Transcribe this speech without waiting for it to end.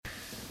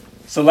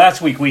So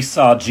last week we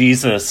saw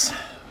Jesus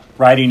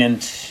riding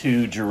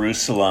into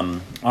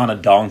Jerusalem on a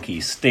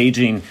donkey,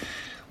 staging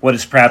what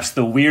is perhaps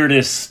the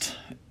weirdest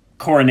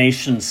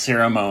coronation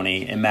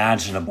ceremony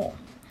imaginable.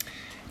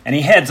 And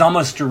he heads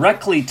almost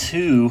directly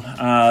to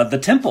the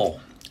temple,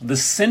 the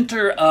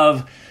center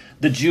of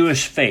the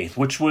Jewish faith,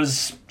 which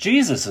was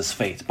Jesus'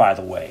 faith, by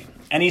the way.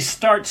 And he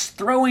starts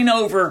throwing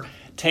over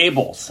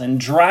tables and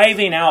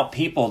driving out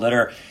people that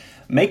are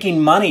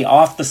making money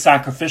off the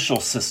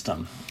sacrificial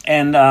system.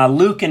 And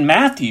Luke and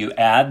Matthew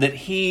add that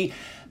he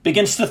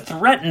begins to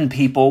threaten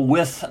people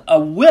with a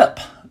whip.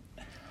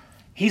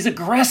 He's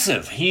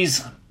aggressive.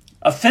 He's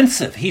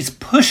offensive. He's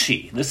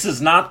pushy. This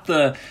is not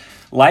the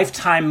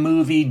Lifetime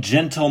movie,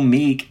 gentle,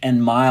 meek,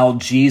 and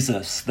mild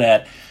Jesus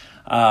that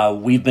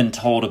we've been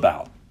told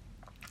about.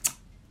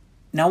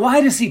 Now, why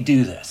does he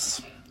do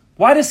this?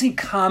 Why does he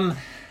come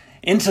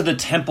into the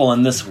temple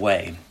in this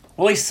way?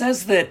 Well, he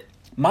says that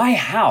my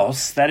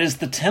house, that is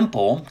the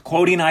temple,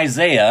 quoting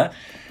Isaiah,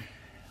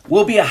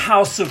 will be a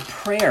house of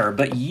prayer,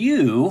 but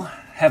you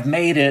have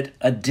made it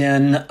a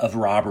den of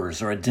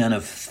robbers or a den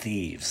of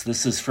thieves.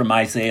 This is from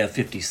Isaiah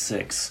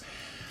 56,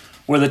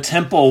 where the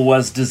temple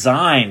was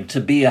designed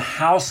to be a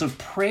house of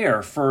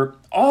prayer for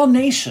all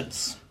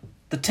nations.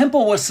 The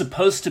temple was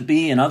supposed to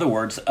be, in other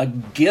words, a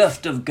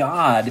gift of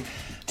God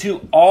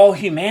to all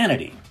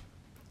humanity.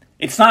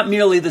 It's not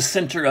merely the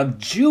center of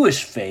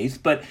Jewish faith,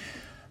 but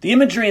the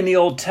imagery in the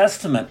Old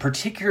Testament,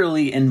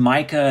 particularly in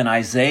Micah and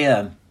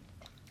Isaiah,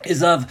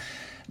 is of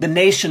the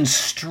nation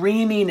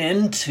streaming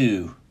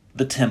into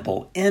the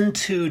temple,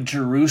 into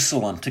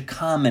Jerusalem to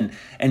come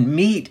and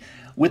meet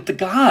with the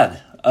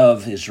God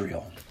of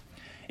Israel.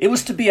 It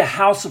was to be a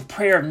house of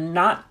prayer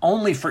not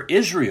only for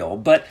Israel,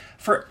 but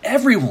for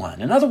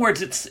everyone. In other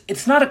words,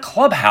 it's not a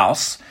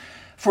clubhouse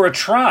for a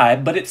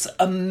tribe, but it's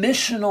a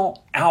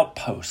missional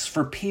outpost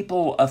for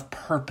people of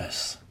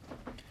purpose.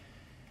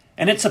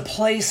 And it's a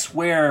place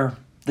where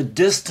the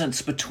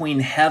distance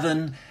between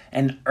heaven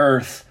and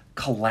earth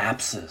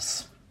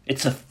collapses.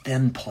 It's a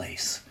thin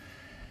place.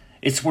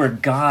 It's where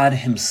God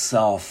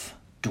himself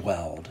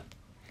dwelled.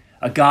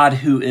 A God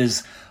who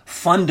is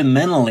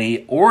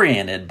fundamentally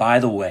oriented, by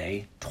the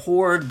way,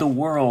 toward the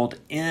world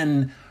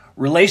in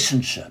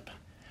relationship.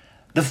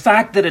 The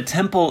fact that a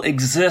temple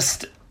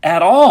exists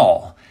at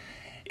all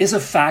is a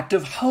fact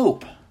of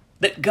hope,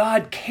 that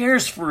God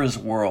cares for his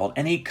world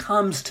and he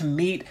comes to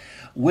meet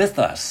with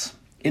us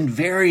in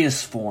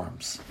various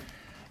forms.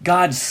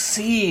 God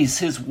sees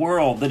his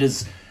world that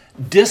is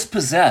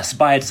dispossessed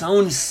by its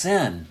own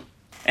sin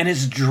and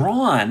is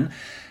drawn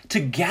to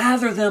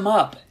gather them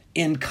up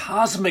in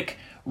cosmic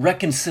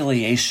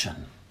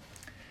reconciliation.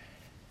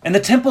 And the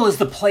temple is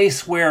the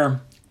place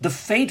where the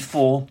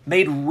faithful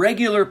made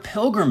regular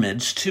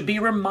pilgrimage to be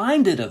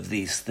reminded of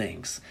these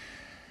things,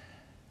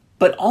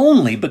 but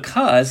only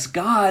because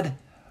God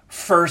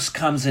first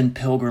comes in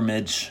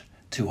pilgrimage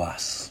to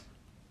us.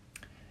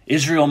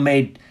 Israel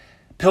made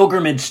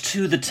pilgrimage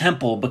to the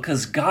temple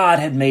because God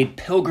had made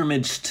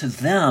pilgrimage to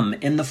them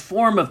in the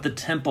form of the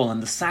temple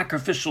and the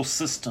sacrificial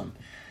system.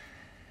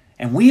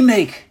 And we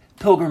make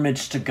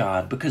pilgrimage to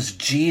God because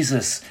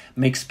Jesus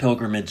makes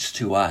pilgrimage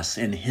to us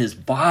in his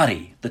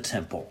body, the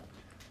temple.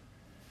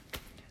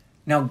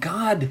 Now,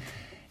 God,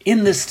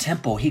 in this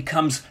temple, he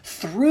comes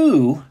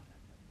through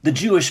the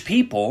Jewish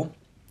people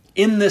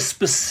in this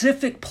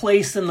specific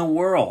place in the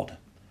world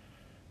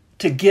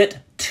to get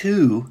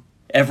to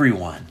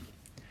everyone.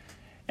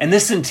 And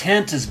this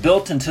intent is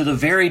built into the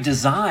very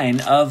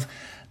design of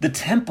the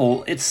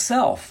temple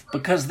itself,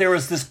 because there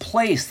was this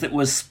place that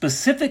was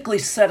specifically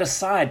set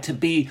aside to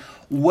be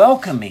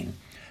welcoming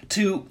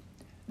to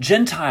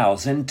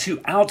Gentiles and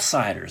to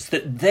outsiders,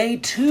 that they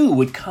too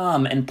would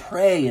come and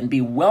pray and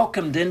be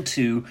welcomed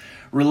into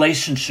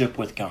relationship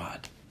with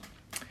God.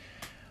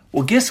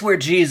 Well, guess where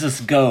Jesus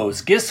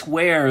goes? Guess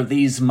where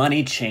these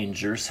money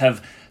changers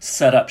have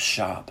set up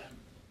shop?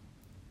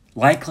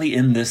 Likely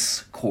in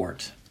this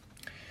court.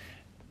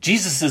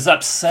 Jesus is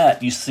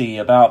upset, you see,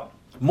 about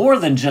more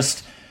than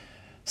just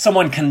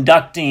someone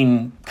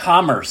conducting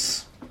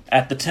commerce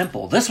at the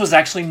temple. This was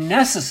actually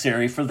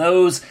necessary for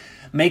those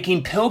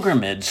making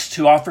pilgrimage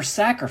to offer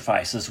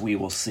sacrifices, we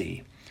will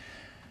see.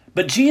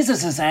 But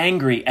Jesus is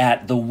angry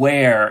at the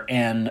where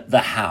and the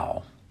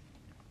how,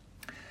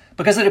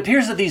 because it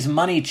appears that these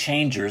money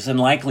changers and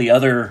likely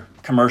other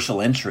commercial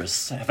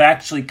interests have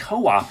actually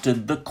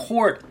co-opted the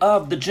court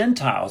of the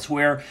Gentiles,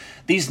 where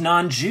these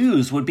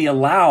non-Jews would be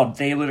allowed,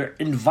 they were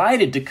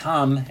invited to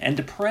come and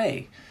to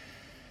pray.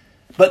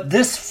 But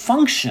this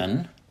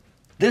function,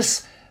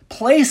 this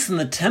place in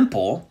the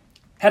temple,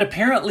 had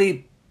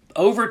apparently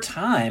over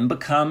time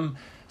become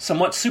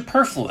somewhat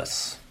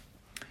superfluous.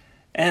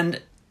 And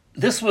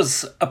this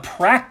was a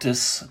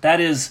practice,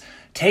 that is,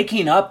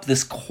 taking up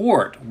this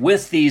court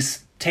with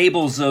these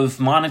tables of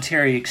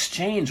monetary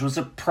exchange, was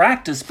a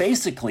practice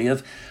basically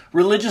of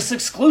religious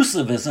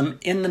exclusivism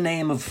in the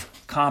name of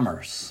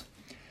commerce.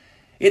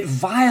 It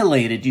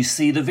violated, you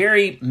see, the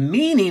very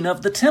meaning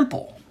of the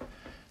temple,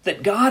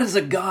 that God is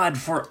a God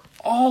for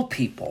all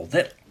people,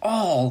 that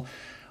all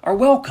are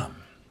welcome.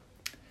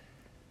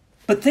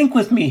 But think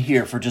with me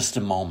here for just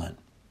a moment.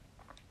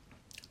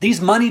 These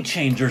money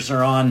changers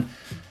are on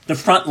the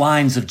front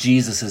lines of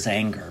Jesus'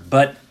 anger,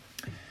 but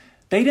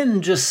they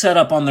didn't just set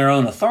up on their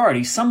own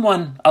authority.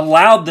 Someone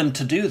allowed them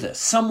to do this.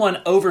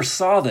 Someone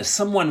oversaw this.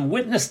 Someone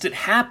witnessed it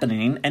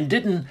happening and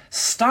didn't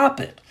stop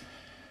it.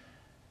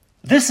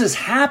 This is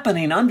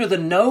happening under the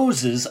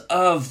noses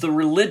of the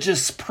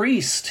religious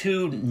priest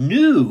who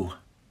knew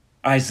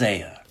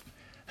Isaiah,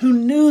 who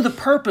knew the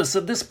purpose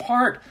of this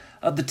part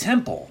of the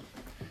temple.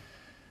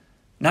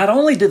 Not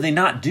only did they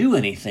not do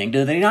anything,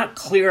 did they not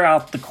clear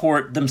out the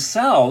court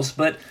themselves,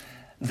 but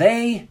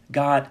they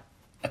got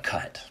a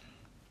cut.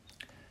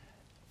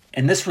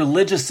 And this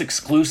religious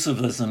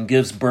exclusivism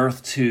gives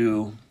birth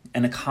to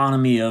an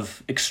economy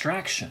of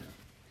extraction.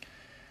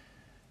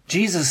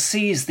 Jesus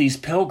sees these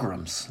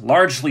pilgrims,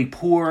 largely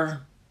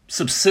poor,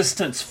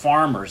 subsistence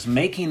farmers,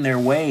 making their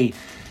way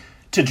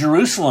to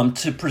Jerusalem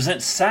to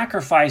present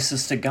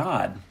sacrifices to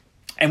God.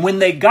 And when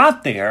they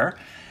got there,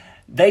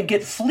 they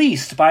get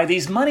fleeced by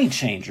these money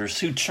changers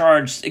who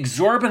charged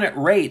exorbitant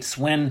rates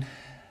when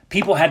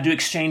people had to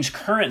exchange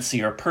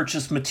currency or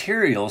purchase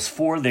materials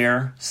for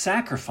their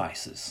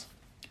sacrifices.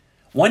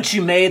 Once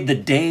you made the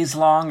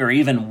days-long or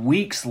even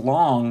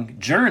weeks-long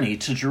journey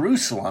to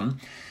Jerusalem,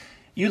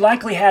 you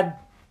likely had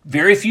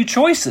very few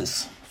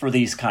choices for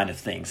these kind of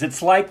things.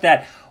 It's like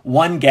that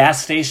one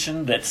gas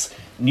station that's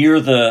near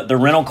the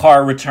rental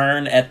car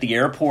return at the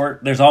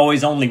airport. There's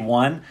always only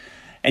one,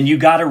 and you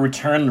got to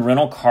return the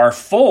rental car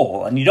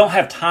full, and you don't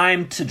have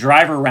time to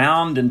drive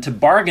around and to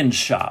bargain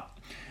shop.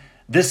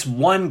 This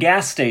one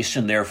gas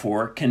station,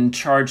 therefore, can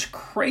charge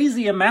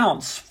crazy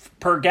amounts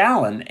per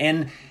gallon,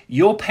 and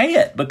you'll pay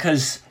it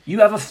because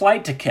you have a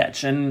flight to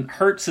catch, and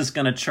Hertz is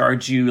going to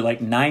charge you like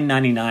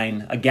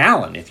 $9.99 a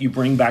gallon if you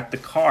bring back the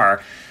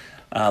car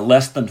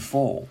less than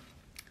full.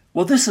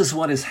 Well, this is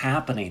what is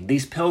happening.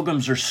 These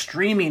pilgrims are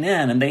streaming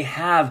in, and they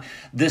have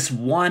this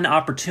one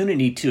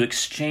opportunity to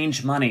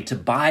exchange money, to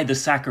buy the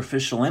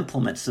sacrificial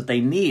implements that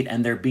they need,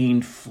 and they're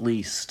being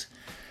fleeced.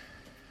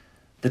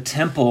 The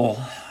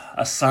temple,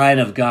 a sign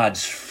of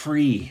God's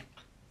free,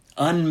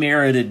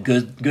 unmerited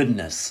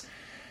goodness,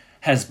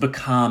 has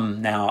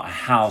become now a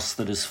house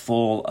that is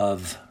full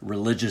of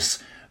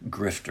religious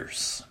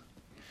grifters.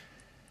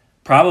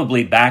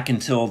 Probably back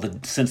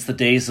since the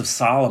days of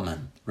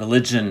Solomon,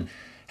 religion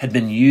had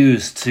been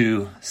used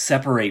to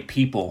separate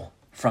people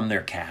from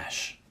their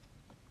cash.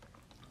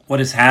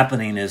 What is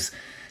happening is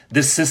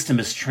this system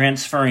is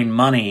transferring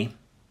money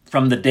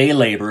from the day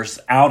laborers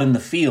out in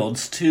the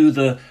fields to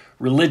the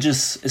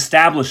religious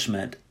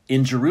establishment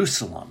in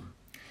Jerusalem.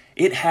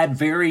 It had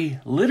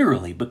very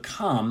literally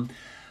become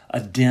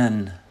a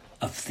den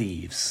of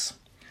thieves.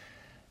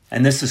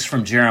 And this is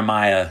from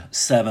Jeremiah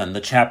 7, the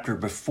chapter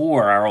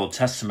before our Old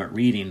Testament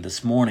reading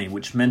this morning,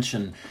 which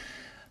mentioned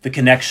the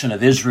connection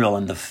of Israel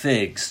and the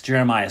figs.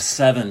 Jeremiah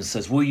 7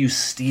 says, "Will you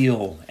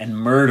steal and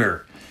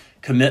murder,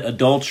 commit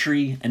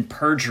adultery and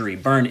perjury,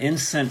 burn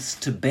incense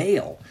to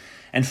Baal,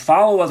 and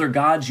follow other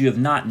gods you have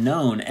not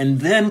known, and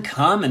then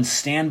come and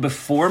stand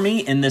before me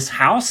in this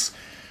house,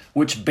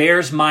 which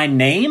bears my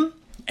name,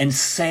 and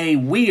say,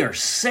 we are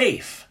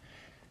safe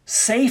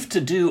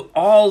to do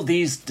all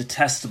these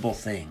detestable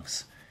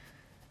things?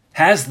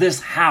 Has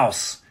this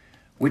house,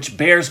 which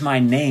bears my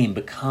name,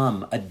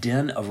 become a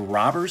den of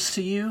robbers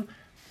to you?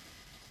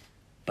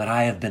 But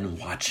I have been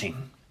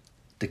watching,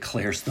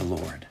 declares the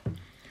Lord."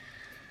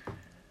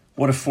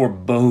 What a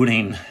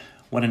foreboding,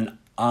 what an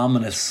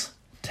ominous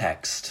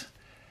text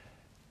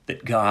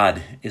that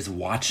God is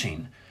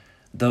watching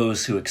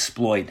those who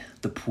exploit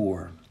the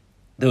poor,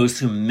 those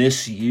who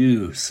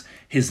misuse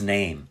his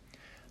name,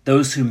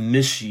 those who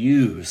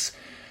misuse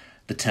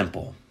the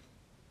temple.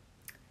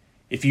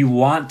 If you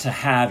want to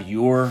have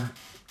your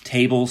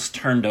tables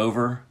turned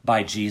over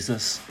by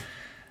Jesus,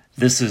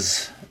 this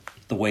is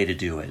the way to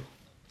do it.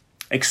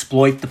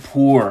 Exploit the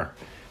poor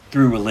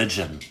through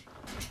religion.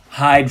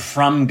 Hide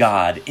from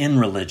God in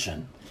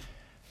religion,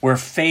 where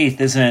faith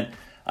isn't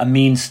a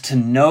means to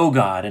know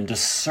God and to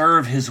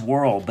serve his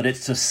world, but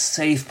it's a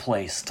safe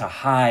place to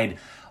hide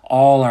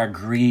all our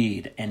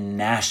greed and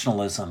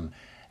nationalism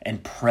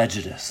and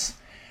prejudice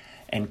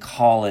and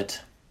call it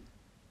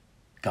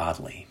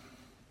godly.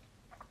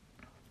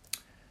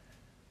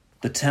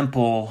 The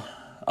temple,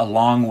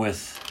 along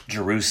with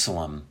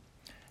Jerusalem,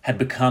 had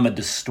become a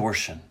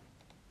distortion.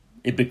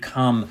 It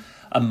become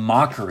a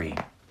mockery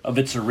of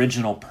its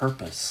original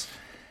purpose.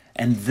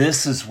 And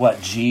this is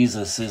what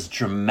Jesus is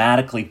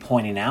dramatically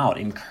pointing out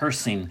in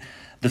cursing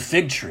the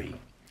fig tree.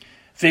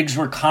 Figs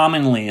were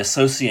commonly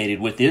associated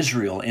with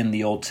Israel in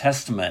the Old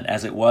Testament,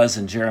 as it was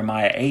in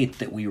Jeremiah 8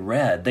 that we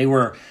read.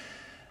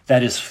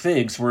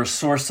 Figs were a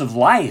source of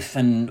life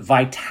and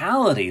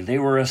vitality. They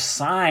were a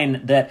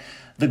sign that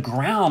the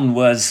ground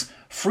was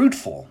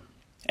fruitful.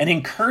 And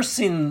in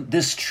cursing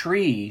this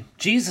tree,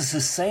 Jesus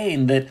is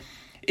saying that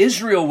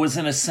Israel was,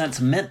 in a sense,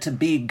 meant to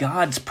be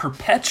God's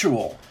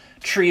perpetual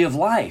tree of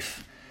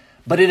life,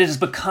 but it has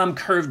become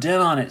curved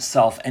in on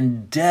itself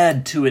and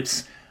dead to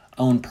its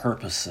own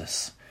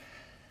purposes.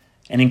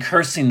 And in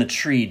cursing the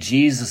tree,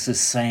 Jesus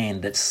is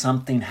saying that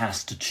something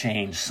has to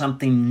change,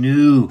 something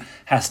new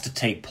has to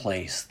take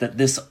place, that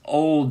this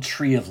old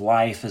tree of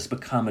life has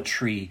become a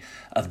tree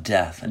of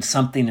death, and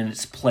something in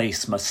its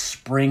place must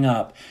spring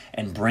up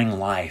and bring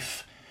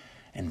life,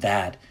 and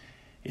that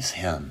is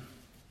him.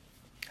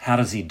 How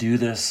does he do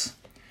this?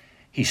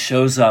 He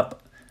shows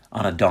up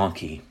on a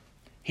donkey.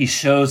 He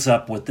shows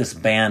up with this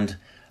band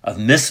of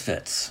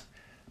misfits,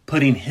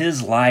 putting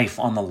his life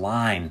on the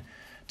line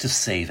to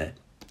save it.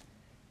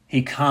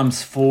 He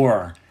comes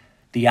for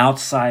the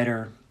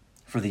outsider,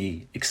 for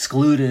the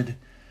excluded,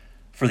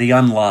 for the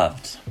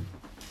unloved,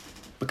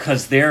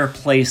 because their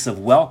place of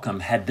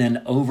welcome had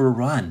been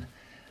overrun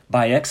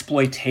by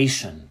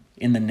exploitation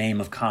in the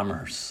name of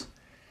commerce.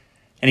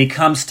 And he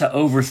comes to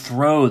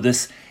overthrow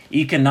this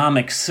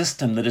economic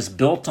system that is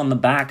built on the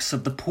backs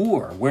of the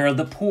poor, where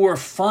the poor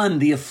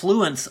fund the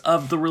affluence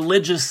of the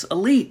religious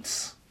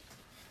elites.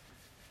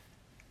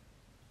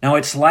 Now,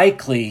 it's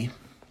likely,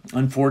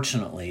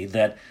 unfortunately,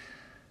 that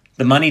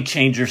the money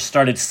changers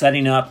started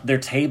setting up their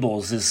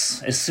tables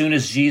as soon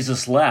as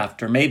Jesus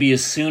left, or maybe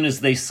as soon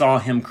as they saw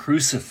him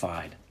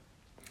crucified.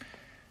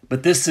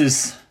 But this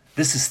is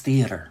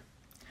theater.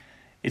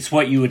 It's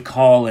what you would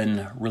call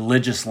in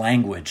religious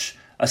language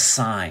a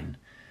sign,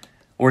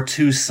 or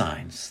two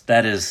signs.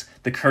 That is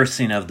the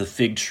cursing of the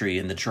fig tree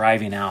and the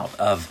driving out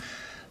of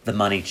the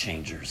money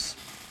changers.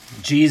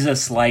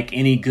 Jesus, like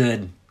any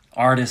good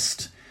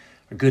artist,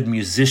 or good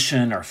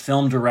musician, or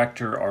film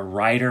director, or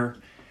writer,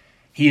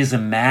 he is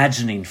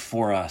imagining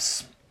for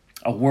us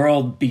a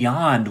world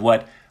beyond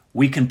what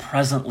we can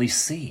presently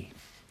see.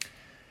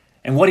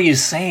 And what he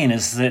is saying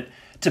is that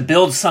to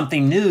build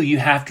something new, you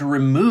have to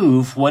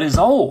remove what is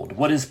old,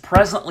 what is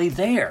presently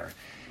there.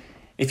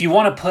 If you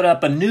want to put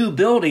up a new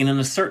building in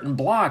a certain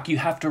block, you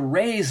have to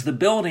raise the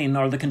building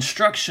or the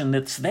construction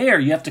that's there.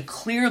 You have to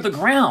clear the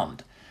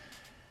ground.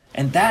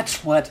 And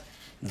that's what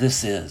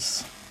this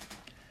is.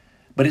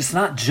 But it's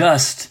not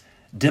just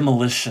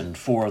demolition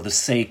for the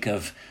sake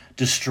of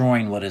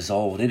destroying what is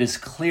old. It is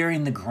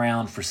clearing the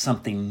ground for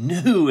something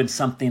new and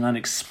something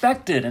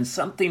unexpected and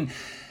something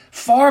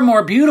far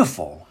more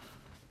beautiful.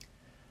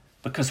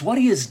 Because what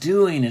he is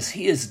doing is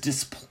he is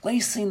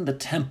displacing the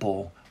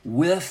temple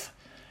with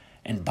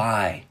and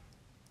by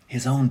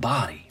his own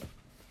body.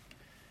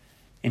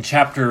 In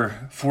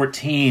chapter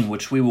 14,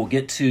 which we will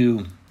get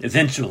to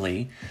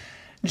eventually,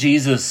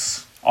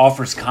 Jesus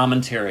offers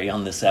commentary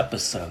on this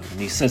episode.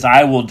 And he says,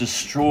 I will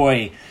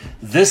destroy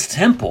this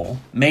temple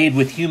made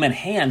with human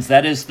hands,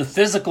 that is the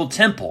physical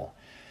temple.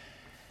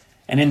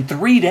 And in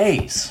 3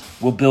 days,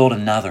 we'll build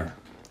another,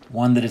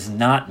 one that is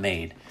not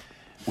made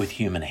with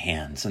human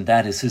hands. And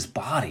that is his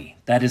body.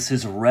 That is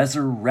his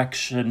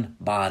resurrection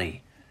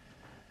body.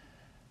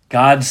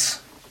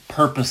 God's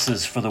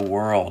purposes for the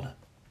world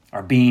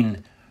are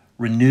being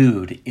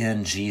renewed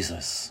in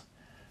Jesus.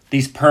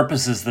 These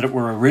purposes that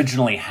were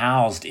originally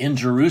housed in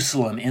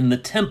Jerusalem in the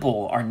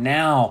temple are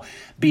now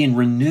being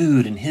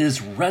renewed in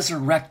his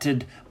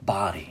resurrected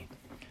body.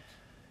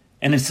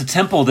 And it's a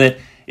temple that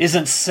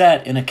isn't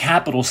set in a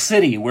capital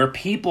city where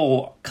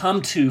people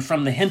come to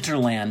from the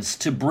hinterlands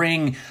to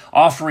bring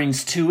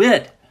offerings to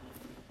it.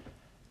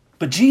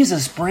 But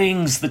Jesus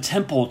brings the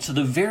temple to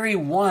the very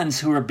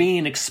ones who are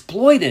being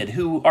exploited,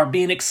 who are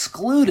being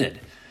excluded.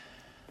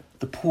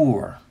 The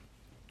poor,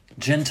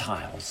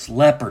 Gentiles,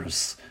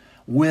 lepers,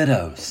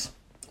 widows,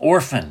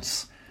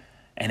 orphans,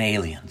 and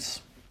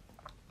aliens.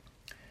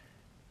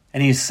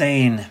 And he's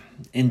saying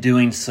in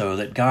doing so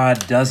that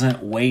God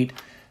doesn't wait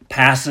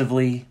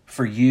passively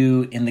for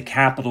you in the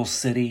capital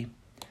city.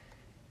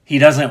 He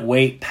doesn't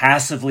wait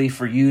passively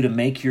for you to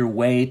make your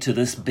way to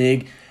this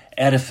big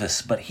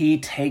edifice, but he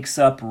takes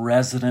up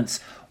residence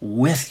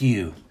with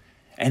you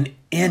and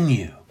in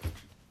you.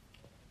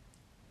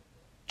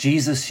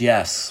 Jesus,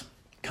 yes,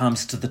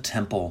 comes to the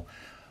temple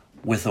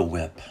with a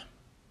whip.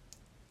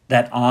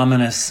 That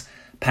ominous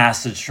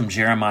passage from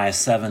Jeremiah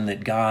 7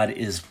 that God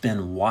has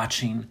been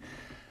watching.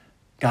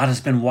 God has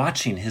been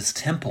watching his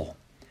temple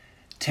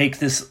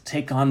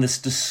take on this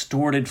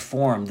distorted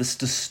form, this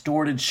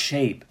distorted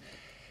shape.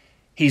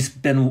 He's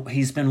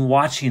been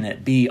watching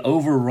it be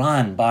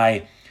overrun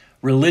by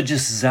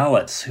religious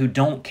zealots who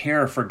don't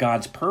care for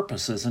God's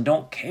purposes and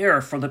don't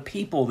care for the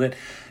people that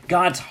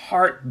God's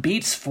heart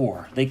beats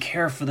for. They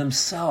care for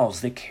themselves.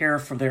 They care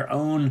for their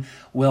own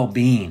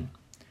well-being.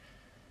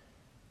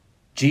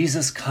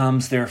 Jesus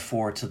comes,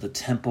 therefore, to the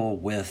temple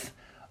with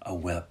a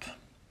whip.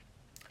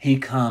 He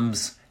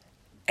comes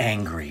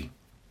angry.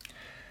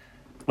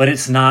 But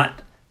it's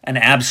not an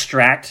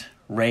abstract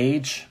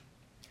rage.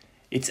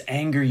 It's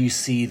anger, you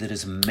see, that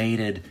is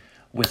mated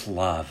with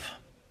love.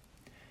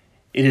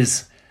 It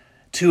is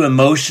two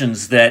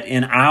emotions that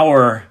in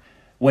our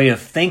way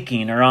of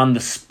thinking are on the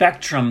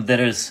spectrum that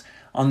is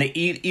on the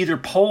either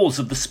poles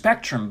of the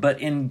spectrum. But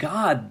in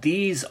God,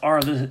 these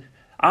are the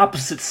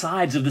opposite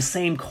sides of the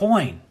same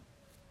coin.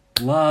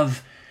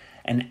 Love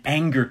and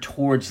anger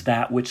towards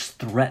that which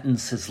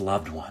threatens his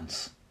loved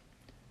ones.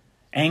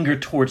 Anger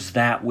towards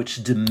that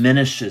which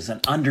diminishes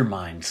and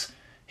undermines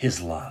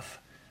his love.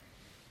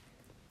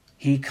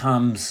 He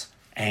comes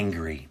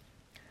angry,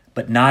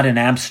 but not in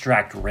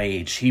abstract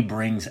rage. He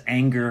brings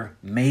anger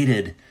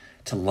mated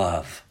to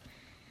love.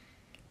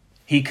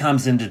 He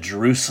comes into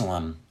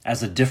Jerusalem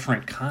as a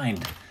different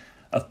kind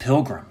of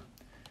pilgrim,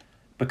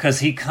 because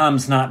he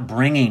comes not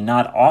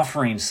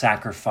offering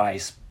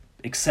sacrifice,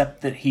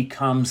 except that he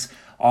comes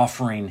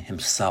offering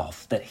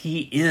himself, that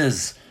he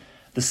is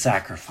the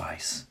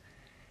sacrifice.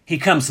 He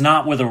comes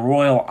not with a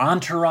royal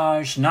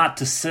entourage, not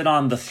to sit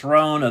on the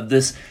throne of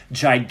this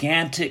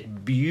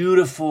gigantic,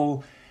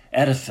 beautiful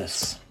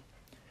edifice,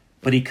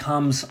 but he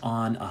comes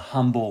on a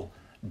humble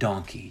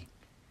donkey.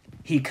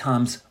 He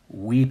comes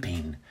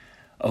weeping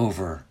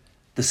over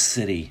the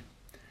city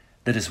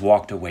that has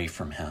walked away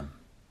from him.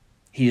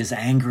 He is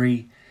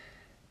angry,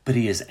 but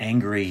he is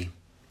angry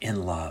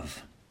in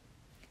love.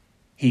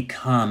 He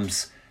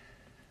comes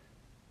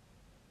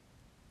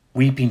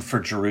weeping for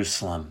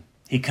Jerusalem.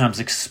 He comes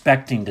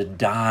expecting to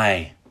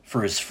die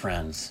for his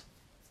friends.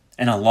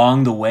 And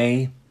along the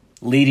way,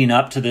 leading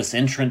up to this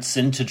entrance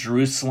into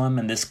Jerusalem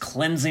and this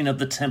cleansing of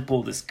the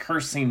temple, this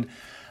cursing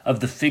of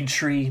the fig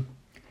tree,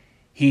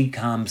 he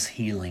comes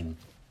healing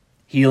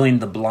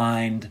the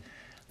blind,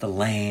 the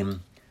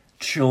lame,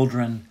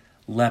 children,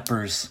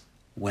 lepers,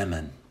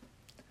 women.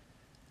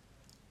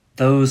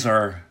 Those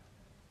are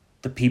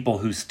the people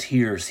whose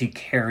tears he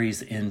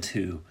carries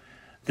into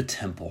the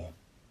temple.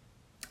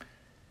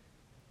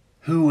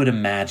 Who would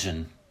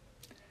imagine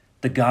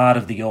the God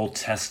of the Old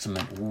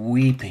Testament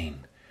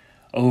weeping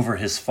over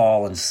his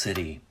fallen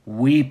city,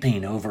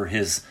 weeping over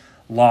his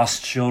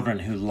lost children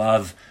who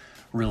love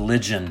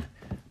religion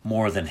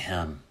more than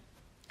him?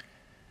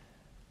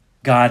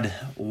 God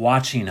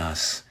watching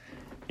us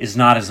is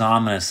not as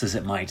ominous as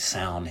it might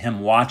sound.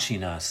 Him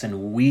watching us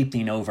and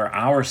weeping over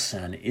our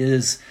sin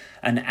is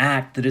an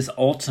act that is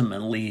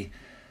ultimately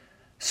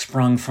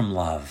sprung from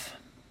love.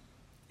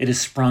 It is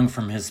sprung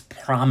from his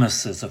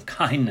promises of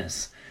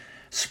kindness,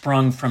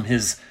 sprung from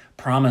his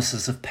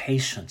promises of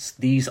patience.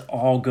 These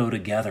all go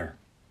together.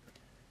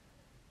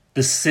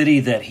 The city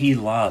that he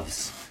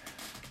loves,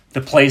 the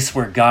place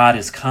where God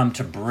has come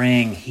to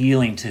bring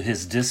healing to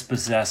his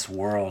dispossessed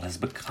world, has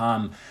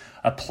become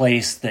a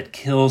place that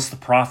kills the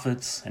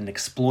prophets and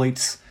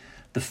exploits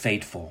the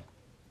faithful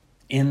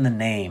in the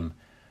name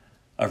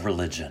of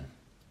religion.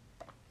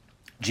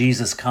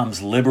 Jesus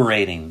comes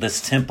liberating this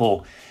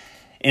temple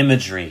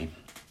imagery,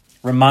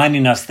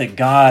 reminding us that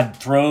God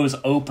throws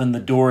open the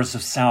doors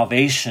of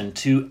salvation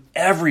to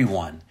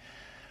everyone,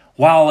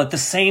 while at the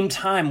same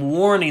time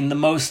warning the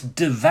most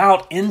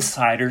devout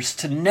insiders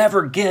to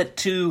never get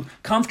too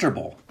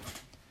comfortable.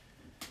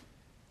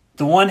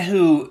 The one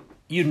who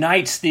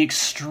unites the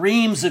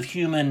extremes of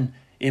human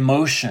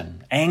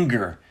emotion,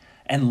 anger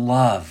and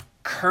love,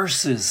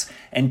 curses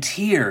and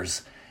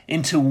tears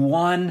into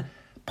one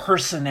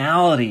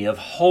personality of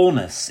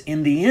wholeness.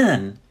 In the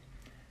end,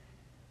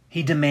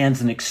 he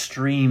demands an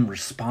extreme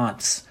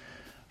response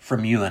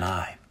from you and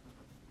I.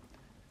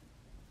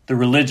 The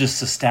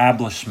religious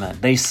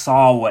establishment, they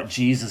saw what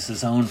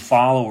Jesus' own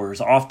followers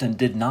often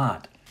did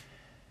not.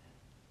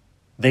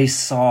 They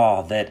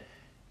saw that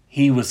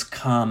he was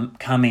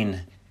coming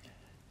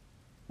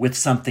with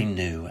something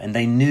new, and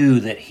they knew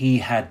that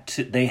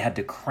they had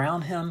to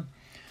crown him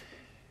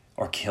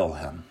or kill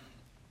him.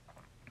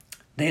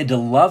 They had to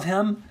love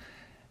him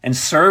and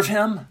serve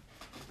him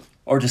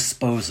or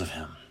dispose of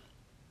him.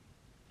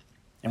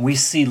 And we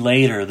see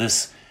later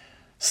this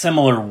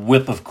similar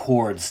whip of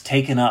cords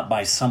taken up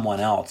by someone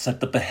else at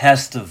the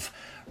behest of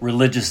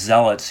religious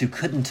zealots who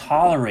couldn't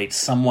tolerate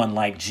someone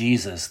like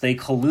Jesus. They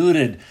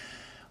colluded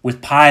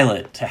with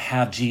Pilate to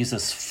have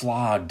Jesus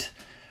flogged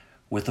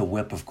with a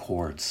whip of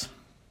cords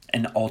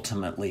and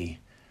ultimately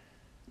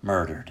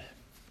murdered.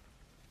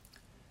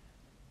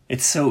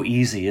 It's so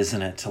easy,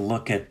 isn't it, to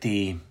look at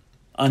the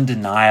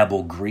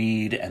undeniable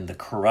greed and the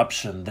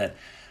corruption that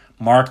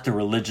marked the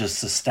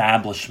religious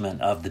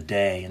establishment of the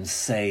day and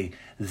say,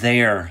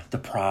 they're the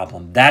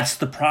problem. That's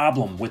the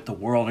problem with the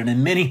world. And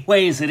in many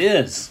ways it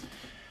is.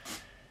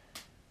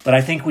 But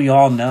I think we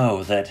all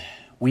know that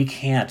we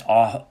can't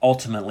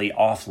ultimately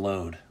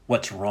offload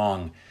what's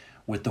wrong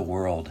with the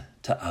world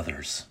to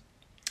others.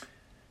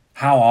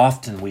 How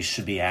often we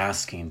should be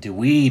asking, do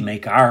we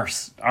make our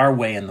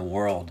way in the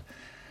world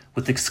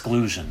with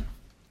exclusion,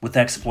 with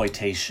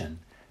exploitation?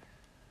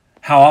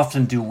 How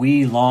often do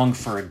we long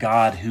for a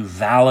God who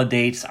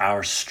validates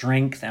our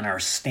strength and our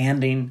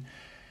standing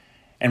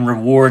and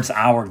rewards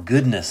our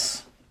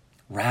goodness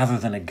rather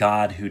than a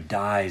God who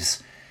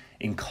dies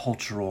in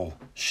cultural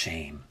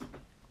shame?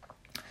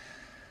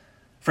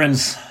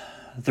 Friends,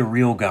 the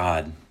real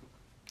God,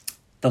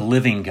 the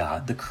living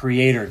God, the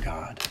Creator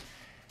God,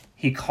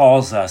 he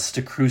calls us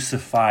to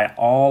crucify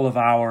all of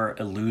our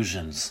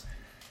illusions,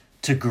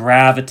 to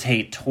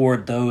gravitate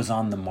toward those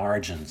on the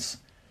margins,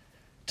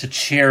 to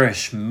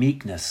cherish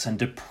meekness and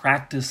to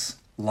practice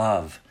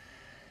love,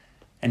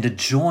 and to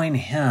join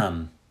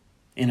him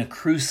in a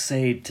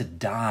crusade to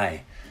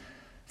die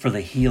for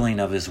the healing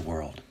of his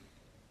world.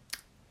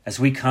 As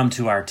we come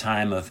to our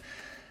time of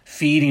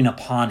feeding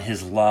upon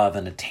his love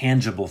in a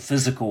tangible,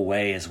 physical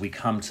way as we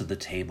come to the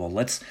table.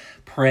 Let's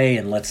pray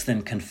and let's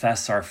then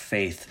confess our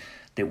faith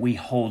that we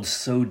hold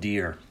so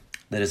dear,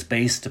 that is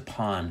based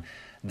upon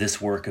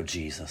this work of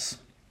Jesus.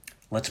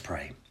 Let's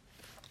pray.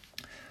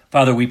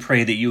 Father, we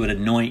pray that you would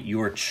anoint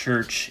your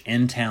church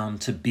in town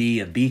to be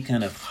a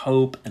beacon of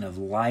hope and of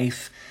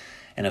life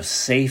and of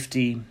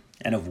safety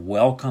and of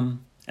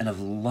welcome and of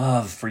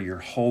love for your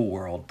whole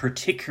world,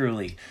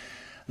 particularly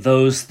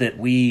those that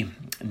we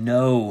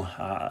know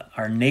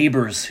are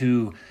neighbors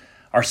who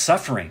are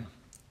suffering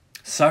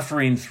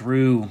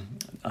through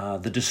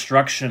the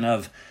destruction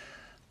of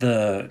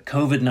the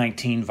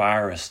COVID-19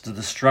 virus, the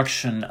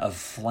destruction of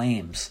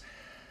flames,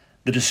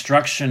 the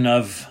destruction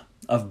of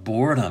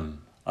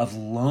boredom, of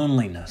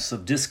loneliness,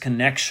 of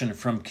disconnection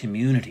from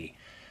community.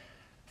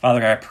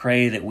 Father, I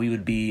pray that we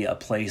would be a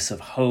place of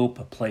hope,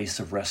 a place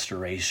of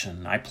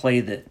restoration. I pray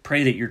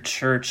that your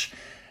church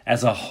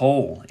as a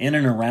whole, in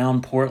and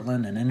around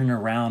Portland and in and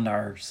around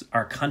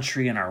our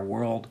country and our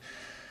world,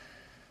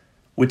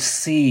 would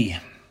see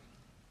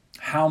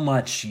how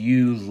much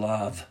you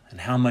love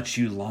and how much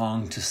you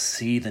long to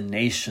see the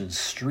nations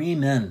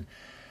stream in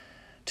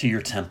to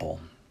your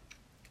temple.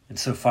 And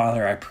so,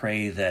 Father, I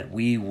pray that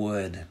we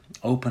would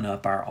open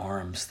up our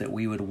arms, that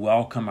we would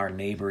welcome our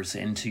neighbors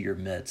into your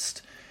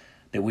midst,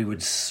 that we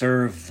would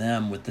serve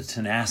them with the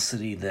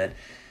tenacity that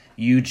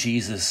you,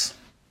 Jesus,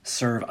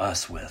 serve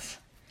us with.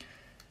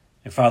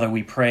 And Father,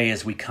 we pray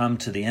as we come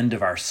to the end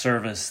of our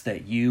service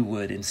that you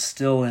would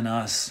instill in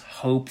us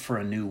hope for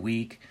a new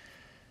week,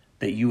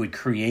 that you would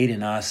create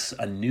in us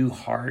a new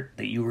heart,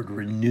 that you would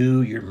renew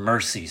your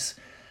mercies,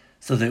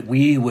 so that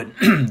we would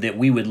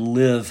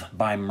live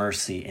by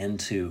mercy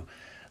into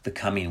the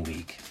coming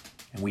week.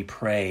 And we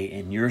pray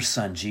in your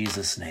Son,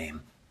 Jesus'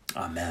 name.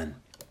 Amen.